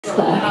It's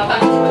Clare.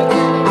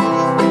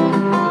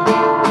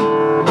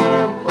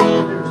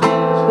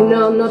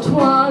 No, I'm not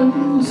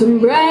one to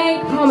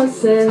break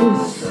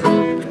promises.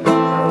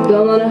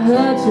 Don't wanna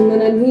hurt you,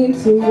 and I need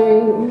to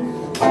breathe.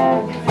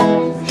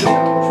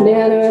 The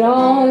end of it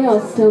all,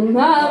 you're still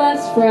my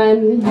best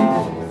friend,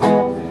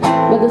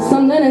 but there's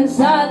something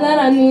inside that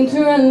I need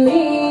to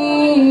release.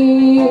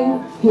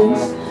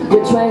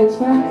 Which way is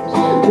right?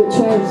 Which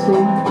way is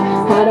wrong?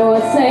 How do I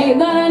say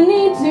that I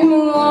need to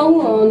move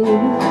on?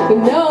 You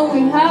know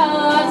we have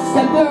a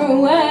separate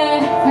way.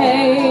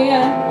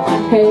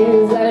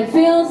 Is that it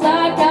feels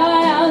like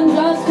I am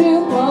just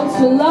too close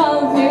to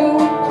love you.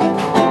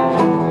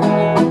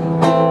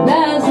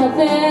 There's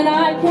nothing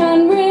I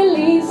can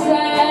really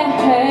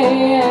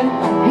say.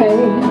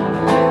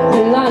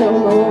 And I no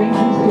more,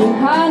 and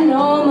I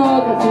no more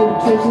got to be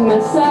true to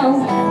myself.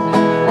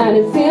 And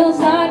it feels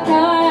like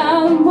I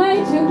am way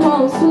too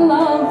close to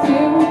love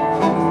you.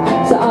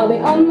 So I'll be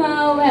on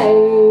my way.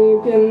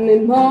 Give me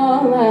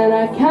more than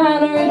I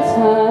can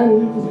return.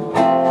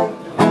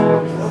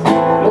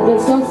 But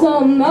there's not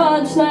so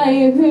much that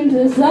you can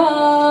deserve.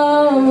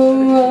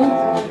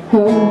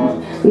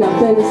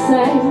 Nothing to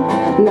say,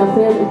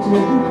 nothing to do.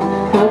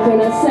 How can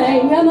I say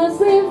I must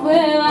live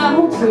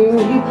without you?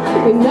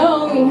 You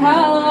know we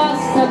have a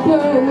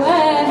separate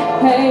way.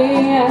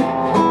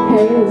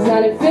 Is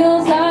that it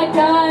feels like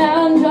I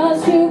am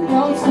just too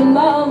close to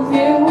love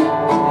you.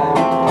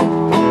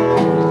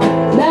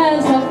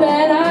 There's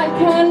nothing I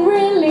can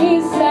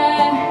really say.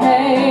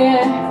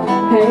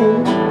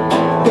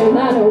 Can I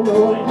no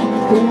more?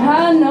 Can I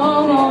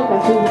no more?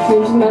 Got to be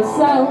true to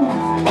myself.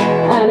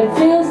 And it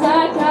feels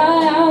like I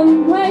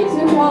am way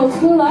too close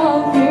to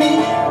love you.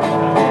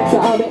 So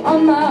I'll be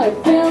on my way. It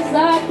feels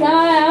like I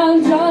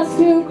am just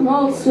too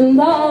close to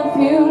love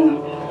you.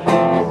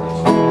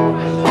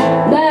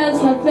 There's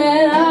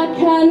nothing I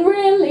can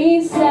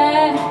really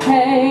say.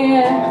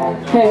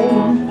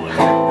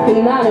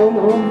 Can I no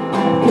more?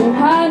 Can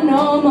I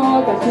no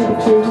more? Got to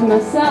be true to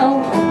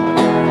myself.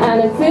 And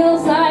it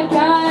feels like I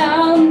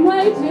am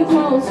way too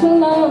close to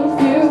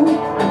love you.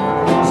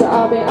 So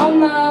I'll be on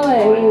my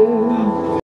way.